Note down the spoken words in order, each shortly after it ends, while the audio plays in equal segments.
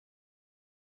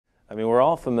I mean, we're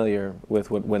all familiar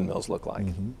with what windmills look like.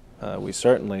 We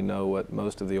certainly know what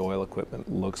most of the oil equipment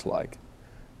looks like.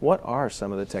 What are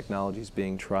some of the technologies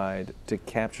being tried to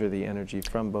capture the energy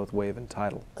from both wave and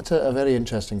tidal? That's a very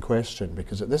interesting question,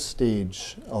 because at this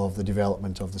stage of the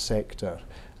development of the sector,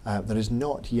 there is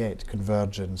not yet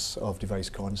convergence of device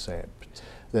concept.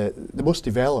 The most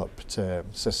developed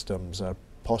systems are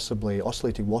possibly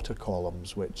oscillating water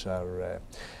columns, which are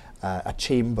a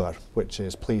chamber which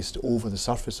is placed over the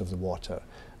surface of the water,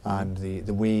 and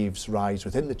the waves rise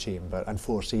within the chamber and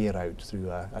force air out through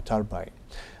a turbine.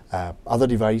 Other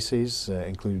devices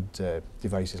include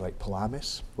devices like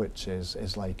Loomis, which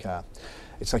is like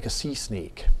it's like a sea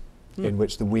snake, in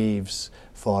which the waves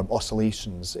form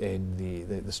oscillations in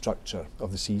the structure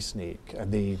of the sea snake,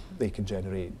 and they can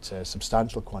generate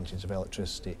substantial quantities of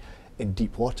electricity in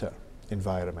deep water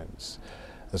environments.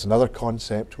 There's another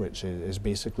concept which is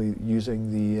basically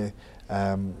using the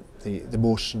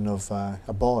motion of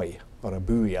a buoy, or a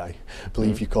buoy, I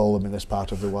believe you call them in this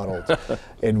part of the world,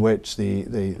 in which the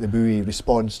buoy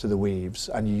responds to the waves,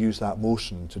 and you use that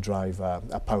motion to drive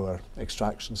a power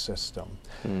extraction system.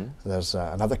 There's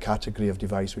another category of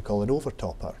device we call an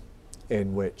overtopper,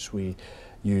 in which we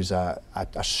use a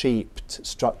shaped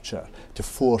structure to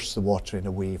force the water in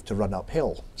a wave to run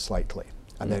uphill slightly,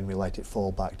 and then we let it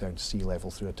fall back down to sea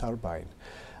level through a turbine.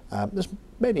 There's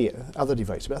many other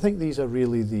devices, but I think these are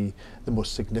really the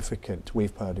most significant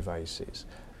wave power devices.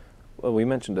 Well, we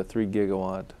mentioned a 3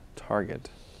 gigawatt target.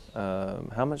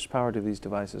 How much power do these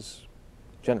devices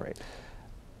generate?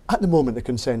 At the moment, the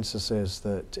consensus is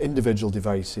that individual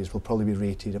devices will probably be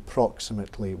rated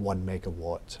approximately 1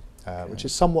 megawatt, which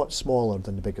is somewhat smaller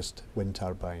than the biggest wind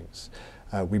turbines.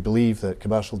 We believe that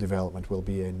commercial development will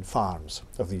be in farms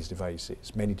of these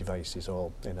devices, many devices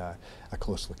all in a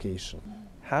close location.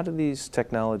 How do these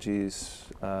technologies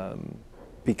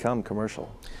become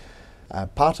commercial?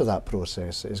 Part of that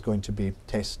process is going to be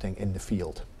testing in the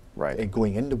field. Right.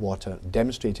 Going into water,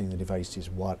 demonstrating the devices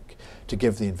work, to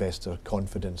give the investor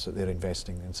confidence that they're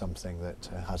investing in something that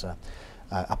has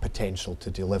a potential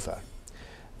to deliver.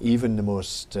 Even the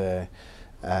most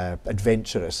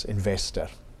adventurous investor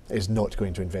is not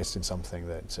going to invest in something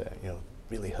that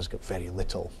really has got very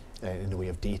little in the way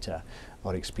of data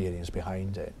or experience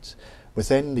behind it.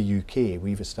 Within the UK,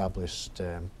 we've established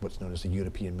what's known as the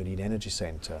European Marine Energy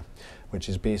Centre, which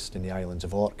is based in the islands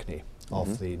of Orkney,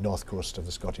 off the north coast of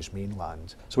the Scottish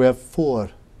mainland. So we have 4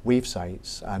 wave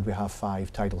sites and we have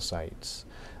 5 tidal sites,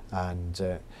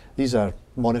 and these are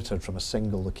monitored from a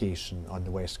single location on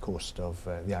the west coast of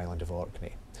the island of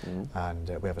Orkney. And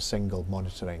we have a single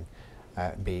monitoring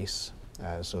base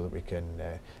so that we can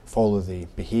follow the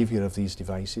behaviour of these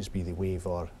devices, be they wave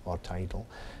or tidal.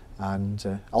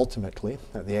 And ultimately,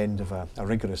 at the end of a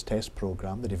rigorous test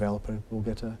programme, the developer will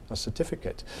get a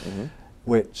certificate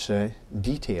which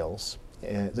details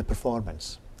the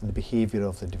performance and the behaviour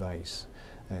of the device.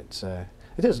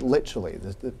 It is literally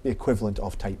the equivalent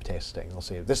of type testing. They'll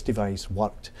say this device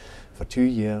worked for 2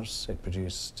 years, it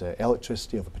produced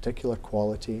electricity of a particular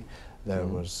quality, there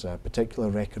was a particular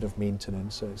record of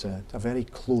maintenance. So it's a very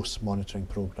close monitoring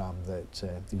programme that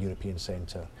the European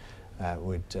Centre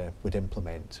would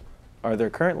implement. Are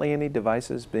there currently any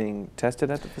devices being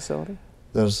tested at the facility?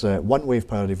 There's one wave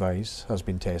power device has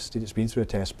been tested. It's been through a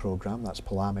test programme. That's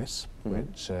Loomis,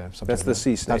 which that's the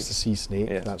sea snake. That's the sea snake.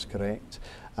 Yeah. That's correct.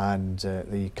 And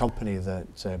the company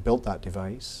that built that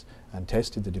device and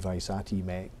tested the device at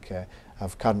EMEC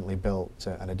have currently built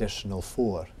an additional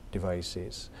 4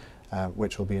 devices,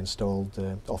 which will be installed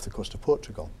off the coast of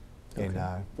Portugal, in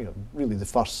really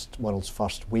the world's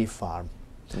first wave farm.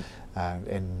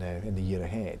 In the year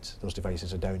ahead. Those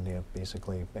devices are down there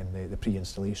basically in the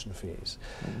pre-installation phase.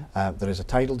 There is a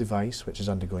tidal device which is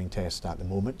undergoing test at the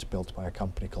moment, built by a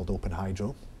company called Open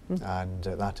Hydro, and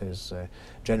that is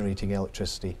generating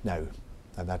electricity now,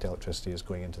 and that electricity is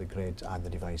going into the grid and the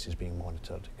device is being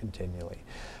monitored continually.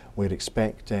 We're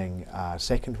expecting a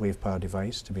second wave power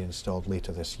device to be installed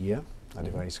later this year, a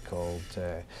device called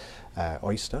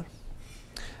Oyster,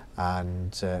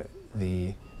 and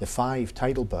the 5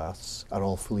 tidal berths are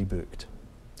all fully booked.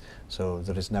 So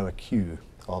there is now a queue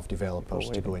of developers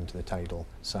to go into the tidal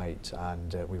site,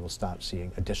 and we will start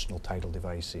seeing additional tidal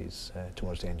devices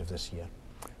towards the end of this year.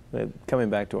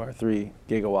 Coming back to our 3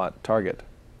 gigawatt target,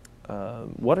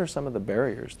 what are some of the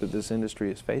barriers that this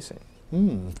industry is facing?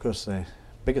 Of course, the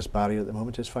biggest barrier at the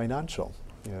moment is financial.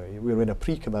 We're in a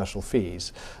pre-commercial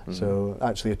phase, so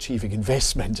actually achieving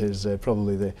investment is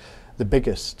probably the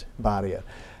biggest barrier.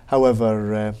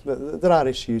 However, there are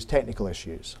issues, technical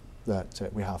issues, that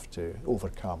we have to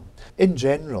overcome. In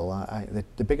general,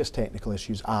 the biggest technical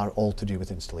issues are all to do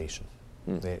with installation.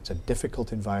 It's a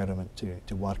difficult environment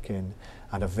to work in,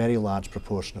 and a very large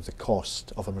proportion of the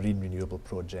cost of a marine renewable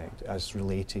project is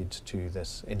related to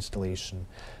this installation,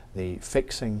 the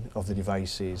fixing of the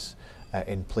devices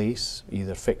in place,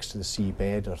 either fixed to the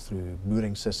seabed or through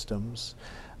mooring systems,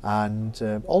 and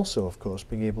also, of course,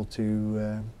 being able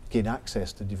to gain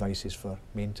access to devices for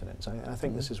maintenance. I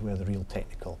think this is where the real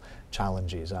technical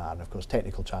challenges are, and of course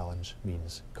technical challenge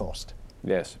means cost.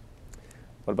 Yes.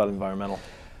 What about environmental?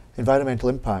 Environmental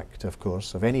impact, of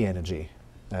course, of any energy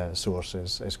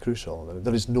sources is crucial.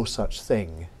 There is no such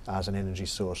thing as an energy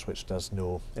source which does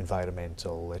no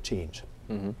environmental change.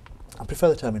 I prefer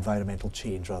the term environmental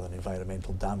change rather than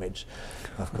environmental damage,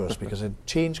 of course, because a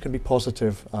change can be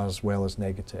positive as well as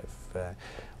negative.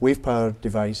 Wave power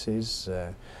devices,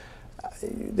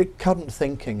 the current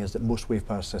thinking is that most wave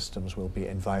power systems will be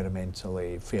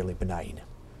environmentally fairly benign.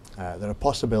 There are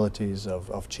possibilities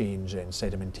of change in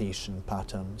sedimentation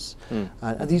patterns,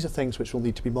 and these are things which will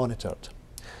need to be monitored.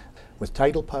 With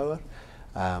tidal power,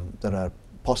 there are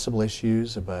possible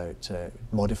issues about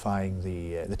modifying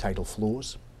the tidal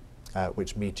flows,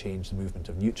 which may change the movement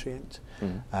of nutrient.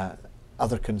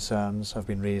 Other concerns have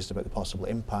been raised about the possible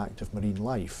impact of marine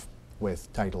life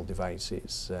with tidal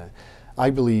devices. I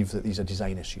believe that these are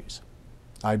design issues.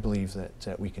 I believe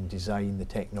that we can design the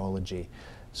technology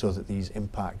so that these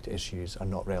impact issues are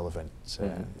not relevant.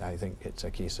 I think it's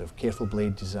a case of careful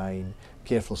blade design,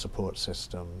 careful support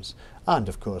systems, and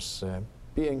of course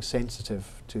being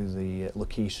sensitive to the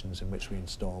locations in which we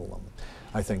install them.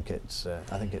 I think it's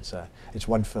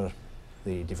one for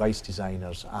the device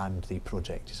designers and the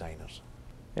project designers.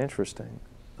 Interesting.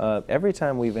 Every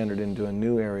time we've entered into a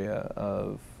new area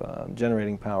of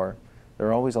generating power, there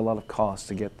are always a lot of costs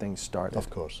to get things started. Of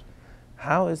course.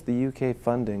 How is the UK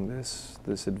funding this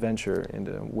adventure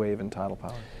into wave and tidal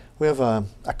power? We have a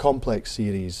complex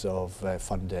series of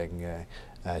funding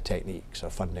techniques or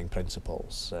funding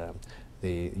principles.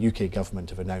 The UK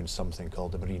government have announced something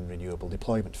called the Marine Renewable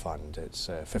Deployment Fund. It's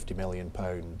 £50 million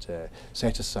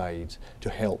set aside to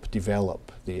help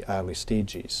develop the early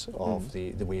stages of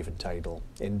the wave and tidal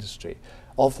industry.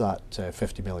 Of that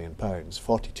 £50 million,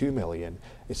 42 million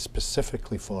is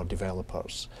specifically for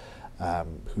developers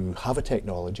who have a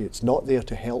technology. It's not there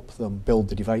to help them build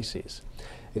the devices.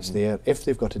 It's there if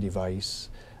they've got a device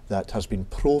that has been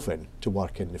proven to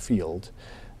work in the field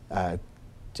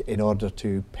in order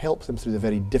to help them through the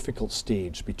very difficult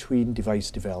stage between device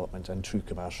development and true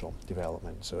commercial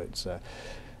development. So it's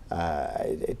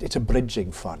a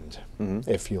bridging fund,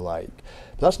 if you like.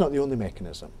 But that's not the only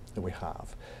mechanism that we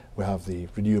have. We have the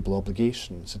Renewable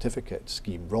Obligation Certificate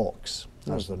Scheme, ROCs,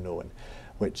 as they're known,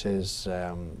 which is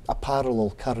a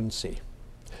parallel currency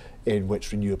in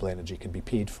which renewable energy can be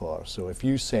paid for. So if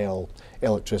you sell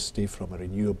electricity from a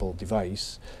renewable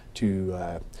device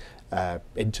to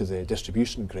into the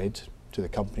distribution grid, to the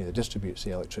company that distributes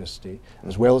the electricity,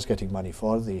 as well as getting money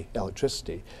for the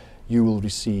electricity, you will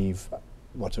receive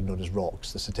what are known as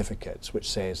ROCs, the certificates, which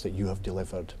says that you have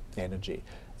delivered energy.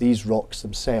 These ROCs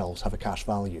themselves have a cash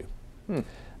value,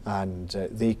 and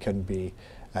they can be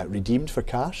redeemed for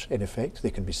cash, in effect. They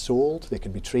can be sold, they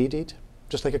can be traded,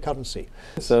 just like a currency.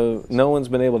 So no one's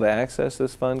been able to access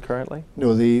this fund currently?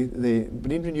 No, the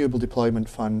Marine Renewable Deployment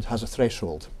Fund has a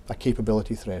threshold, a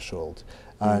capability threshold,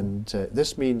 and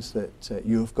this means that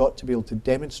you've got to be able to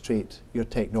demonstrate your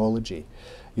technology.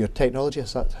 Your technology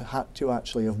has had to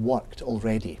actually have worked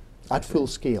already at full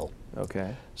scale.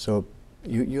 Okay. So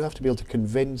you have to be able to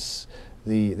convince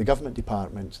the government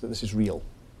department that this is real.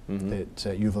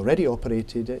 That you've already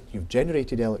operated it, you've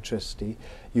generated electricity,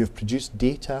 you've produced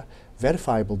data,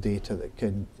 verifiable data that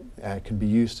can be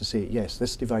used to say, yes,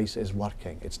 this device is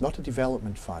working. It's not a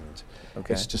development fund.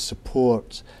 Okay. It's to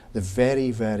support the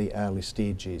very, very early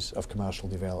stages of commercial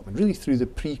development, really through the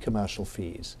pre-commercial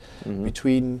phase,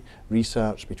 between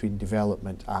research, between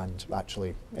development, and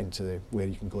actually into where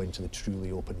you can go into the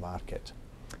truly open market.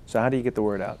 So how do you get the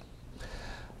word out?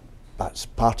 That's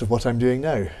part of what I'm doing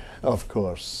now, of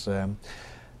course. Oil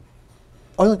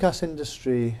and gas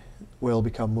industry will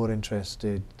become more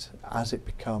interested as it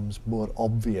becomes more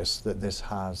obvious that this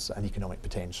has an economic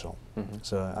potential.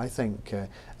 So I think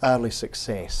early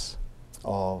success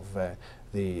of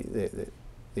the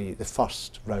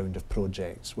first round of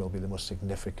projects will be the most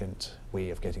significant way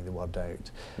of getting the word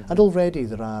out. And already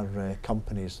there are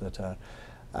companies that are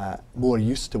more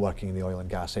used to working in the oil and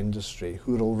gas industry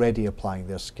who are already applying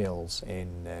their skills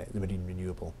in the marine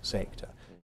renewable sector.